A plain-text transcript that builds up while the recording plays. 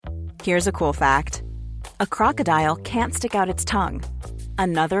Here's a cool fact. A crocodile can't stick out its tongue.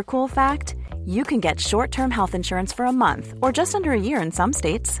 Another cool fact, you can get short-term health insurance for a month or just under a year in some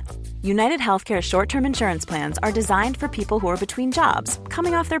states. United Healthcare short-term insurance plans are designed for people who are between jobs,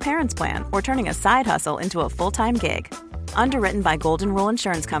 coming off their parents' plan, or turning a side hustle into a full-time gig. Underwritten by Golden Rule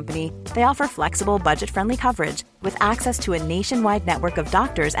Insurance Company, they offer flexible, budget-friendly coverage with access to a nationwide network of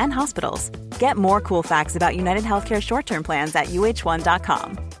doctors and hospitals. Get more cool facts about United Healthcare short-term plans at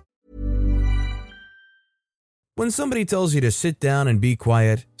uh1.com. When somebody tells you to sit down and be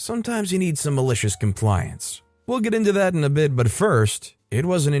quiet, sometimes you need some malicious compliance. We'll get into that in a bit, but first, it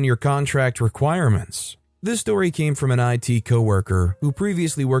wasn't in your contract requirements. This story came from an IT coworker who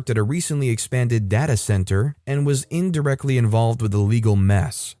previously worked at a recently expanded data center and was indirectly involved with the legal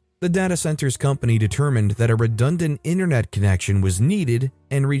mess. The data center's company determined that a redundant internet connection was needed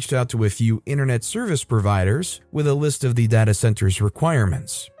and reached out to a few internet service providers with a list of the data center's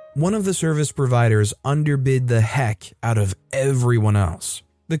requirements. One of the service providers underbid the heck out of everyone else.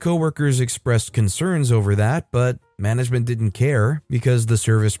 The coworkers expressed concerns over that, but management didn't care because the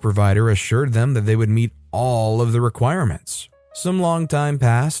service provider assured them that they would meet all of the requirements. Some long time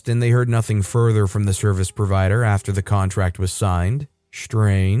passed and they heard nothing further from the service provider after the contract was signed.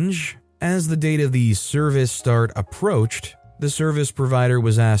 Strange. As the date of the service start approached, the service provider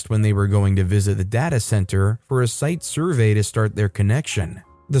was asked when they were going to visit the data center for a site survey to start their connection.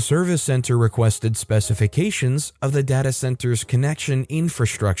 The service center requested specifications of the data center's connection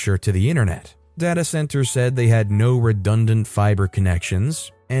infrastructure to the internet. Data center said they had no redundant fiber connections,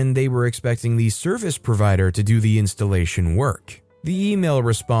 and they were expecting the service provider to do the installation work. The email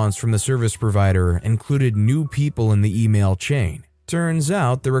response from the service provider included new people in the email chain. Turns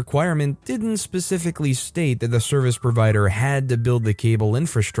out the requirement didn't specifically state that the service provider had to build the cable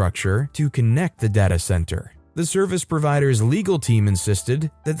infrastructure to connect the data center. The service provider's legal team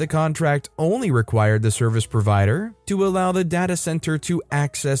insisted that the contract only required the service provider to allow the data center to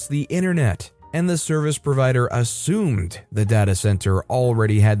access the internet, and the service provider assumed the data center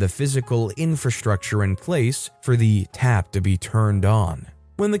already had the physical infrastructure in place for the tap to be turned on.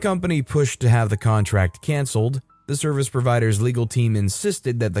 When the company pushed to have the contract canceled, the service provider's legal team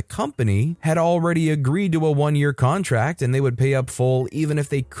insisted that the company had already agreed to a 1-year contract and they would pay up full even if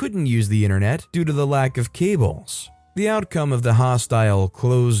they couldn't use the internet due to the lack of cables. The outcome of the hostile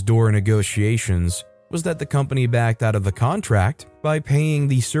closed-door negotiations was that the company backed out of the contract by paying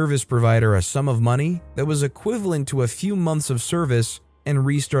the service provider a sum of money that was equivalent to a few months of service and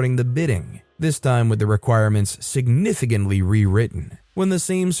restarting the bidding, this time with the requirements significantly rewritten. When the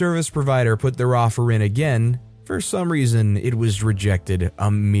same service provider put their offer in again, for some reason, it was rejected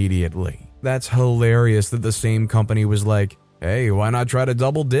immediately. That's hilarious that the same company was like, hey, why not try to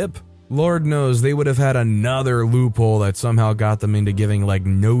double dip? Lord knows they would have had another loophole that somehow got them into giving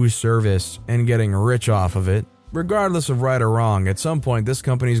no service and getting rich off of it. Regardless of right or wrong, at some point this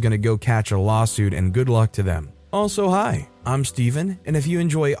company's going to go catch a lawsuit and good luck to them. Also, hi, I'm Steven, and if you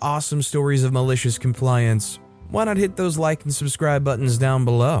enjoy awesome stories of malicious compliance, why not hit those like and subscribe buttons down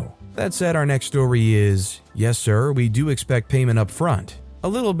below? That said, our next story is, yes sir, we do expect payment up front. A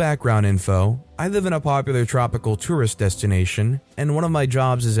little background info, I live in a popular tropical tourist destination, and one of my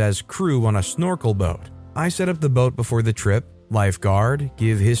jobs is as crew on a snorkel boat. I set up the boat before the trip, lifeguard,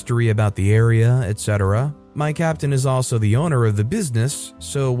 give history about the area, etc. My captain is also the owner of the business,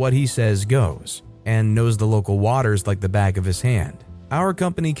 so what he says goes, and knows the local waters like the back of his hand. Our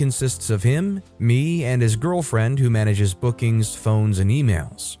company consists of him, me, and his girlfriend who manages bookings, phones, and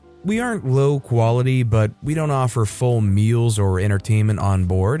emails. We aren't low quality, but we don't offer full meals or entertainment on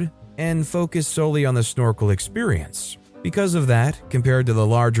board, and focus solely on the snorkel experience. Because of that, compared to the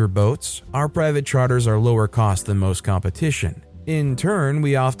larger boats, our private charters are lower cost than most competition. In turn,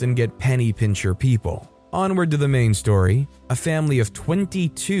 we often get penny pincher people. Onward to the main story, a family of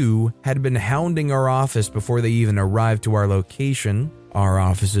 22 had been hounding our office before they even arrived to our location, our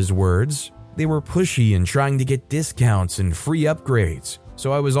office's words. They were pushy and trying to get discounts and free upgrades,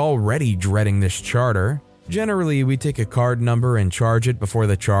 so I was already dreading this charter. Generally, we take a card number and charge it before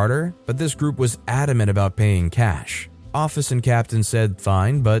the charter, but this group was adamant about paying cash. Office and captain said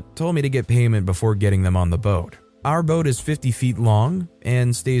fine, but told me to get payment before getting them on the boat. Our boat is 50 feet long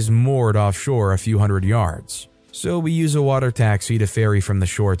and stays moored offshore a few hundred yards, so we use a water taxi to ferry from the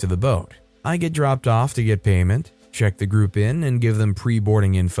shore to the boat. I get dropped off to get payment, check the group in, and give them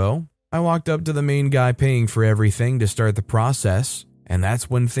pre-boarding info. I walked up to the main guy paying for everything to start the process, and that's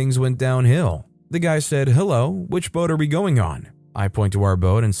when things went downhill. The guy said, "Hello, which boat are we going on?" I point to our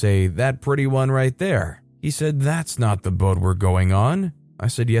boat and say, "That pretty one right there." He said, "That's not the boat we're going on." I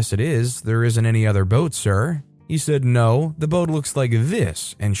said, "Yes, it is. There isn't any other boat, sir." He said, no, the boat looks like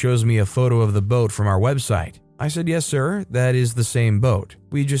this, and shows me a photo of the boat from our website. I said, yes, sir, that is the same boat.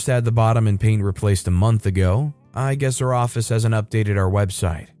 We just had the bottom and paint replaced a month ago. I guess our office hasn't updated our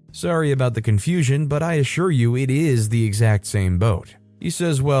website. Sorry about the confusion, but I assure you it is the exact same boat. He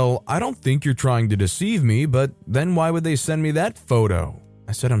says, well, I don't think you're trying to deceive me, but then why would they send me that photo?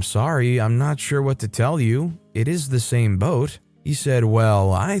 I said, I'm sorry, I'm not sure what to tell you. It is the same boat. He said,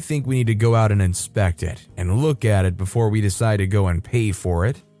 well, I think we need to go out and inspect it and look at it before we decide to go and pay for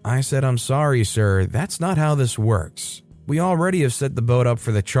it. I said, I'm sorry, sir, that's not how this works. We already have set the boat up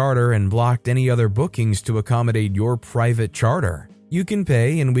for the charter and blocked any other bookings to accommodate your private charter. You can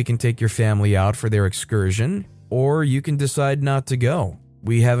pay and we can take your family out for their excursion, or you can decide not to go.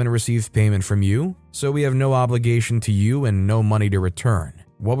 We haven't received payment from you, so we have no obligation to you and no money to return.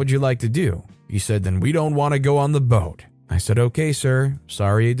 What would you like to do? He said, then we don't want to go on the boat. I said, okay, sir.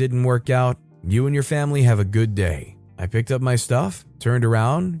 Sorry it didn't work out. You and your family have a good day. I picked up my stuff, turned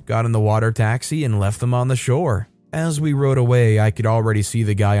around, got in the water taxi, and left them on the shore. As we rode away, I could already see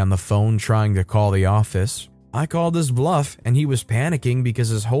the guy on the phone trying to call the office. I called his bluff, and he was panicking because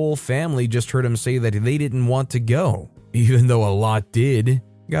his whole family just heard him say that they didn't want to go, even though a lot did.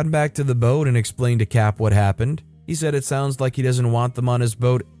 Got back to the boat and explained to Cap what happened. He said it sounds like he doesn't want them on his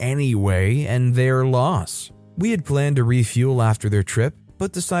boat anyway, and their loss. We had planned to refuel after their trip,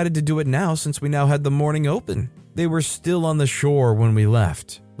 but decided to do it now since we now had the morning open. They were still on the shore when we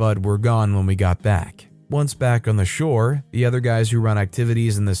left, but were gone when we got back. Once back on the shore, the other guys who run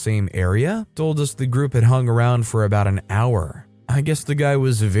activities in the same area told us the group had hung around for about an hour. I guess the guy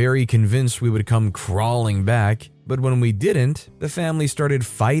was very convinced we would come crawling back, but when we didn't, the family started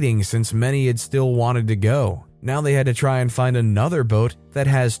fighting since many had still wanted to go. Now they had to try and find another boat that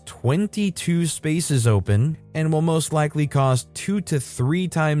has 22 spaces open and will most likely cost 2 to 3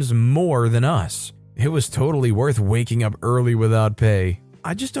 times more than us. It was totally worth waking up early without pay.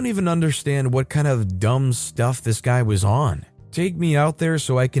 I just don't even understand what kind of dumb stuff this guy was on. Take me out there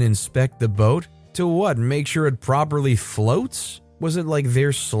so I can inspect the boat? To what, make sure it properly floats? Was it like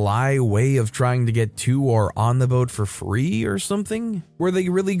their sly way of trying to get to or on the boat for free or something? Were they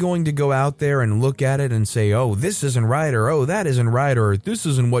really going to go out there and look at it and say, oh, this isn't right, or oh, that isn't right, or this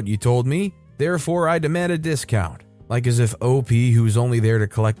isn't what you told me, therefore I demand a discount? Like as if OP, who's only there to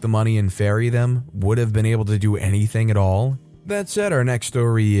collect the money and ferry them, would have been able to do anything at all? That said, our next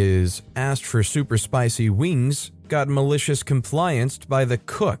story is, asked for super spicy wings, got malicious complianced by the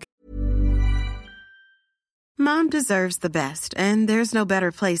cook. Mom deserves the best, and there's no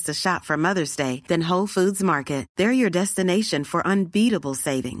better place to shop for Mother's Day than Whole Foods Market. They're your destination for unbeatable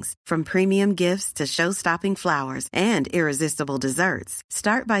savings, from premium gifts to show-stopping flowers and irresistible desserts.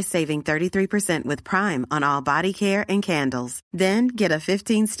 Start by saving 33% with Prime on all body care and candles. Then get a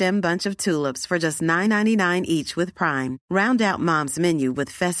 15-stem bunch of tulips for just $9.99 each with Prime. Round out Mom's menu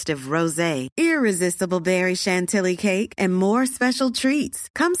with festive rosé, irresistible berry chantilly cake, and more special treats.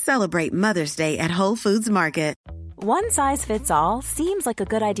 Come celebrate Mother's Day at Whole Foods Market. One size fits all seems like a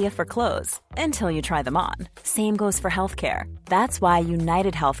good idea for clothes until you try them on. Same goes for healthcare. That's why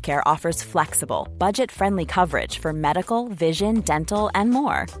United Healthcare offers flexible, budget-friendly coverage for medical, vision, dental, and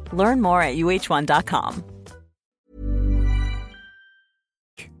more. Learn more at uh1.com.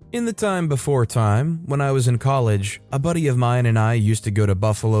 In the time before time, when I was in college, a buddy of mine and I used to go to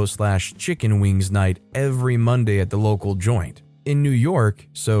Buffalo/Chicken Wings night every Monday at the local joint. In New York,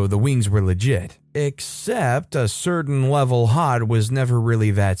 so the wings were legit. Except a certain level hot was never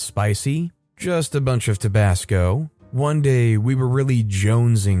really that spicy, just a bunch of Tabasco. One day, we were really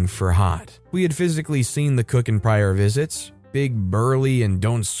jonesing for hot. We had physically seen the cook in prior visits, big burly and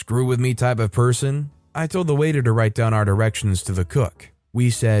don't screw with me type of person. I told the waiter to write down our directions to the cook. We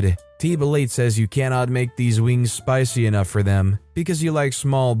said, T-Belate says you cannot make these wings spicy enough for them because you like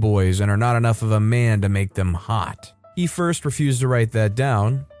small boys and are not enough of a man to make them hot. He first refused to write that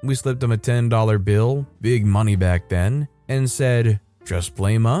down. We slipped him a $10 bill, big money back then, and said, just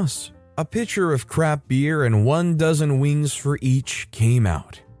blame us. A pitcher of crap beer and 12 wings for each came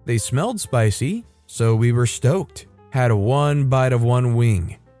out. They smelled spicy, so we were stoked. Had one bite of one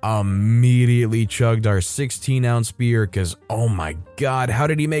wing. Immediately chugged our 16-ounce beer because, oh my god, how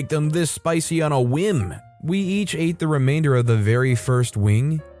did he make them this spicy on a whim? We each ate the remainder of the very first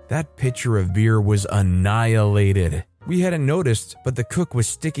wing. That pitcher of beer was annihilated. We hadn't noticed, but the cook was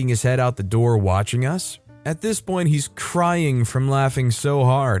sticking his head out the door watching us. At this point, he's crying from laughing so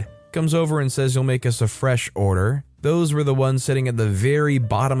hard. Comes over and says he'll make us a fresh order. Those were the ones sitting at the very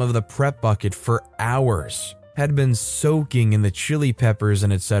bottom of the prep bucket for hours. Had been soaking in the chili peppers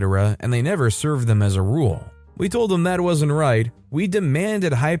and etc., and they never served them as a rule. We told him that wasn't right. We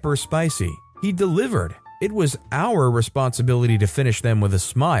demanded hyper spicy. He delivered. it was our responsibility to finish them with a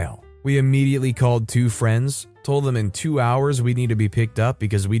smile. We immediately called 2 friends, told them in 2 hours we'd need to be picked up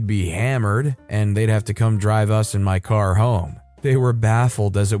because we'd be hammered and they'd have to come drive us in my car home. They were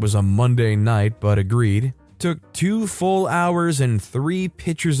baffled as it was a Monday night, but agreed. Took 2 full hours and 3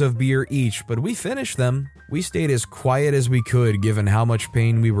 pitchers of beer each, but we finished them. We stayed as quiet as we could given how much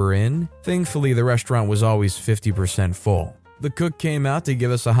pain we were in. Thankfully, the restaurant was always 50% full. The cook came out to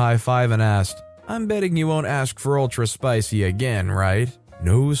give us a high five and asked, "I'm betting you won't ask for ultra spicy again, right?"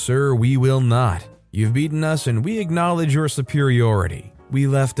 "No, sir, we will not. You've beaten us and we acknowledge your superiority." We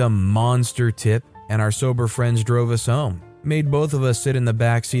left a monster tip and our sober friends drove us home. Made both of us sit in the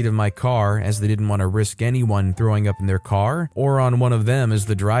back seat of my car as they didn't want to risk anyone throwing up in their car or on one of them as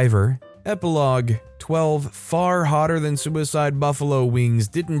the driver. Epilogue: 12 far hotter than suicide buffalo wings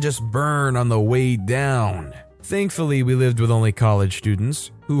didn't just burn on the way down. Thankfully, we lived with only college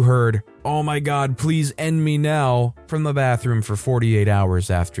students who heard, "Oh my God, please end me now," from the bathroom for 48 hours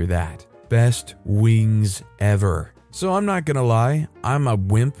after that. Best wings ever. So I'm not gonna lie, I'm a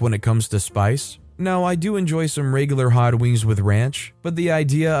wimp when it comes to spice. Now, I do enjoy some regular hot wings with ranch, but the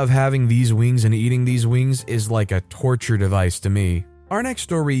idea of having these wings and eating these wings is like a torture device to me. Our next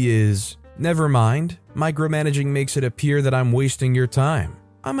story is, never mind, micromanaging makes it appear that I'm wasting your time.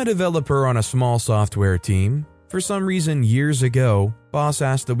 I'm a developer on a small software team. For some reason, years ago, boss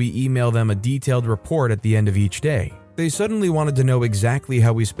asked that we email them a detailed report at the end of each day. They suddenly wanted to know exactly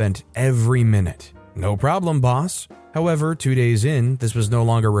how we spent every minute. No problem, boss. However, 2 days in, this was no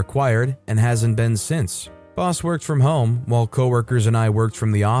longer required and hasn't been since. Boss worked from home while coworkers and I worked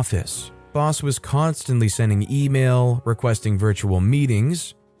from the office. Boss was constantly sending email, requesting virtual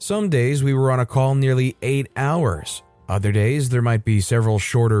meetings. Some days we were on a call nearly 8 hours. Other days there might be several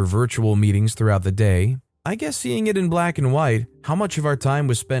shorter virtual meetings throughout the day. I guess seeing it in black and white, how much of our time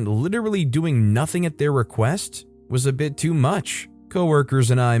was spent literally doing nothing at their request was a bit too much.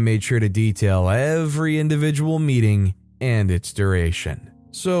 Coworkers and I made sure to detail every individual meeting and its duration.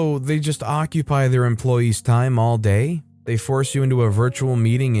 So they just occupy their employees' time all day? They force you into a virtual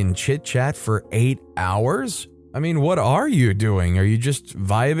meeting and chit-chat for 8 hours? I mean, what are you doing? Are you just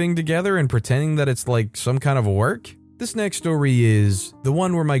vibing together and pretending that it's like some kind of work? This next story is the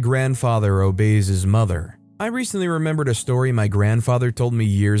one where my grandfather obeys his mother. I recently remembered a story my grandfather told me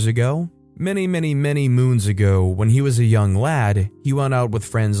years ago. Many moons ago, when he was a young lad, he went out with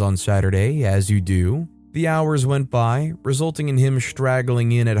friends on Saturday, as you do. The hours went by, resulting in him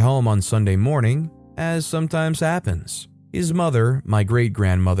straggling in at home on Sunday morning, as sometimes happens. His mother, my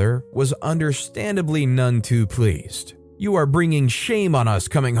great-grandmother, was understandably none too pleased. "You are bringing shame on us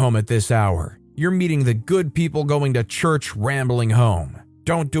coming home at this hour. You're meeting the good people going to church rambling home.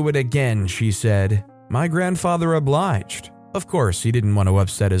 Don't do it again," she said. My grandfather obliged. Of course, he didn't want to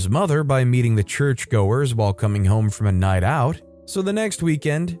upset his mother by meeting the churchgoers while coming home from a night out. So the next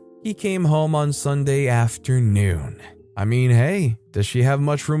weekend, he came home on Sunday afternoon. I mean, hey, does she have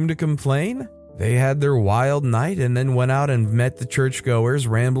much room to complain? They had their wild night and then went out and met the churchgoers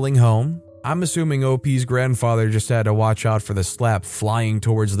rambling home. I'm assuming OP's grandfather just had to watch out for the slap flying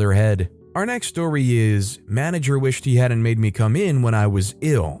towards their head. Our next story is, manager wished he hadn't made me come in when I was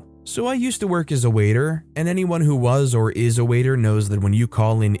ill. So I used to work as a waiter, and anyone who was or is a waiter knows that when you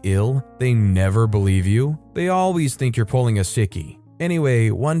call in ill, they never believe you. They always think you're pulling a sickie.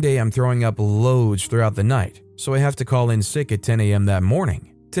 Anyway, one day I'm throwing up loads throughout the night, so I have to call in sick at 10 a.m. that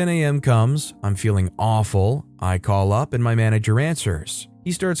morning. 10 a.m. comes, I'm feeling awful, I call up and my manager answers.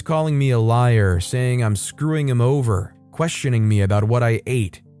 He starts calling me a liar, saying I'm screwing him over, questioning me about what I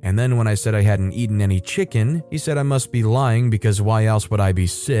ate. And then when I said I hadn't eaten any chicken, he said I must be lying because why else would I be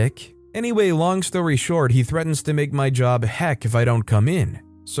sick? Anyway, long story short, he threatens to make my job heck if I don't come in.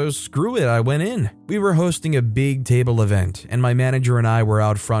 So screw it, I went in. We were hosting a big table event, and my manager and I were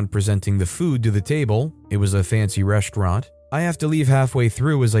out front presenting the food to the table. It was a fancy restaurant. I have to leave halfway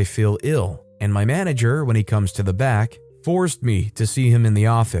through as I feel ill, and my manager, when he comes to the back, forced me to see him in the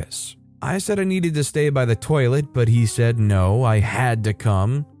office. I said I needed to stay by the toilet, but he said no, I had to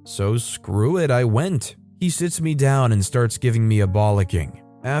come. So screw it, I went. He sits me down and starts giving me a bollocking.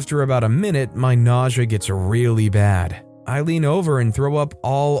 After about a minute, my nausea gets really bad. I lean over and throw up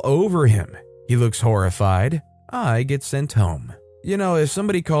all over him. He looks horrified. I get sent home. You know, if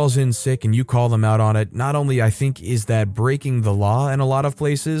somebody calls in sick and you call them out on it, not only I think is that breaking the law in a lot of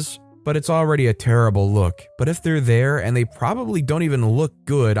places, but it's already a terrible look. But if they're there and they probably don't even look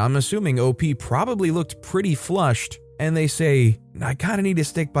good, I'm assuming OP probably looked pretty flushed, and they say, I kinda need to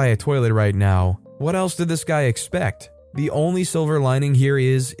stick by a toilet right now. What else did this guy expect? The only silver lining here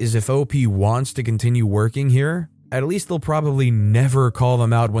is if OP wants to continue working here, at least they'll probably never call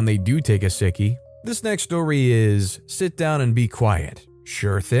them out when they do take a sickie. This next story is sit down and be quiet.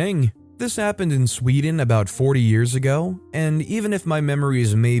 Sure thing. This happened in Sweden about 40 years ago, and even if my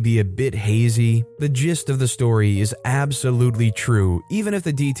memories may be a bit hazy, the gist of the story is absolutely true, even if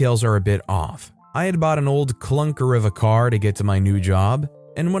the details are a bit off. I had bought an old clunker of a car to get to my new job,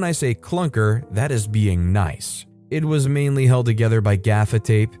 and when I say clunker, that is being nice. It was mainly held together by gaffer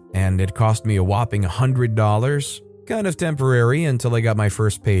tape, and it cost me a whopping $100, kind of temporary until I got my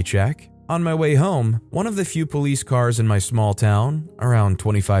first paycheck. On my way home, one of the few police cars in my small town, around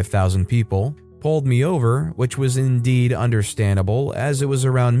 25,000 people, pulled me over, which was indeed understandable as it was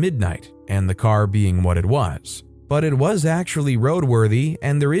around midnight, and the car being what it was. But it was actually roadworthy,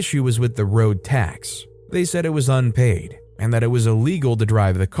 and their issue was with the road tax. They said it was unpaid, and that it was illegal to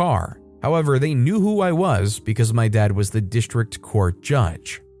drive the car. However, they knew who I was because my dad was the district court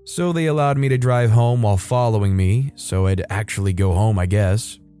judge. So they allowed me to drive home while following me, so I'd actually go home, I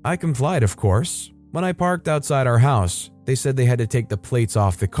guess. I complied, of course. When I parked outside our house, they said they had to take the plates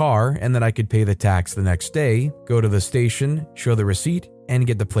off the car and that I could pay the tax the next day, go to the station, show the receipt, and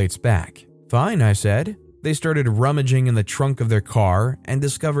get the plates back. Fine, I said. They started rummaging in the trunk of their car and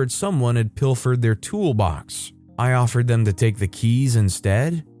discovered someone had pilfered their toolbox. I offered them to take the keys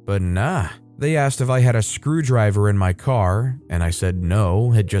instead, but nah. They asked if I had a screwdriver in my car, and I said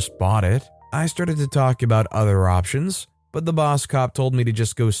no, had just bought it. I started to talk about other options, but the boss cop told me to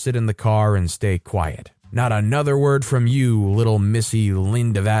just go sit in the car and stay quiet. Not another word from you, little Missy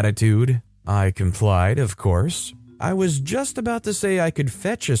Lind of attitude. I complied, of course. I was just about to say I could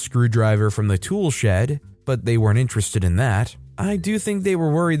fetch a screwdriver from the tool shed, but they weren't interested in that. I do think they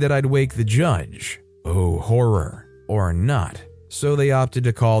were worried that I'd wake the judge. Oh, horror. Or not. So they opted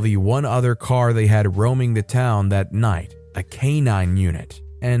to call the one other car they had roaming the town that night, a canine unit.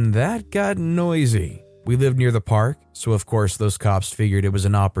 And that got noisy. We lived near the park, so of course those cops figured it was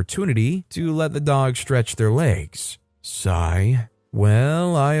an opportunity to let the dogs stretch their legs. Sigh.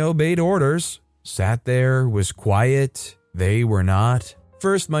 Well, I obeyed orders. Sat there, was quiet. They were not.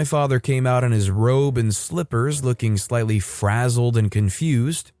 First, my father came out in his robe and slippers, looking slightly frazzled and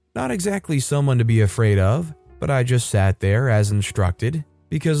confused. Not exactly someone to be afraid of, but I just sat there as instructed,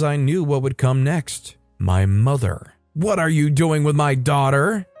 because I knew what would come next. My mother. "What are you doing with my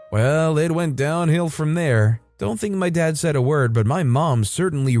daughter?" Well, it went downhill from there. Don't think my dad said a word, but my mom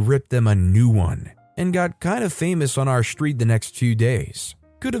certainly ripped them a new one, and got kind of famous on our street the next few days.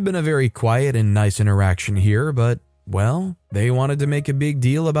 Could have been a very quiet and nice interaction here, but, well, they wanted to make a big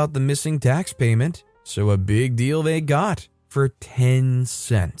deal about the missing tax payment, so a big deal they got for 10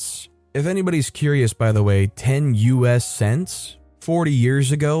 cents. If anybody's curious, by the way, 10 US cents 40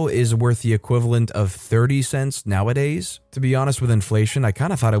 years ago is worth the equivalent of 30 cents nowadays. To be honest, with inflation, I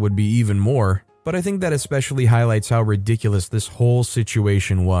kind of thought it would be even more, but I think that especially highlights how ridiculous this whole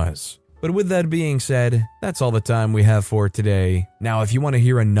situation was. But with that being said, that's all the time we have for today. Now, if you want to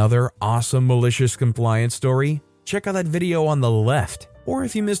hear another awesome malicious compliance story, check out that video on the left. Or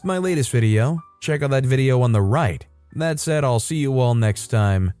if you missed my latest video, check out that video on the right. That said, I'll see you all next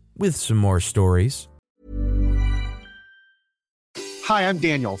time with some more stories. Hi, I'm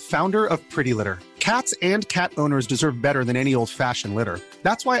Daniel, founder of Pretty Litter. Cats and cat owners deserve better than any old-fashioned litter.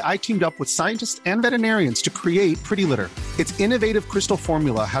 That's why I teamed up with scientists and veterinarians to create Pretty Litter. Its innovative crystal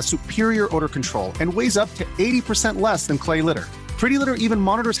formula has superior odor control and weighs up to 80% less than clay litter. Pretty Litter even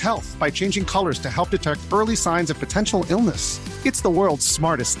monitors health by changing colors to help detect early signs of potential illness. It's the world's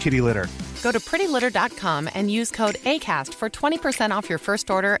smartest kitty litter. Go to prettylitter.com and use code ACAST for 20% off your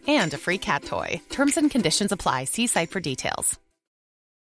first order and a free cat toy. Terms and conditions apply. See site for details.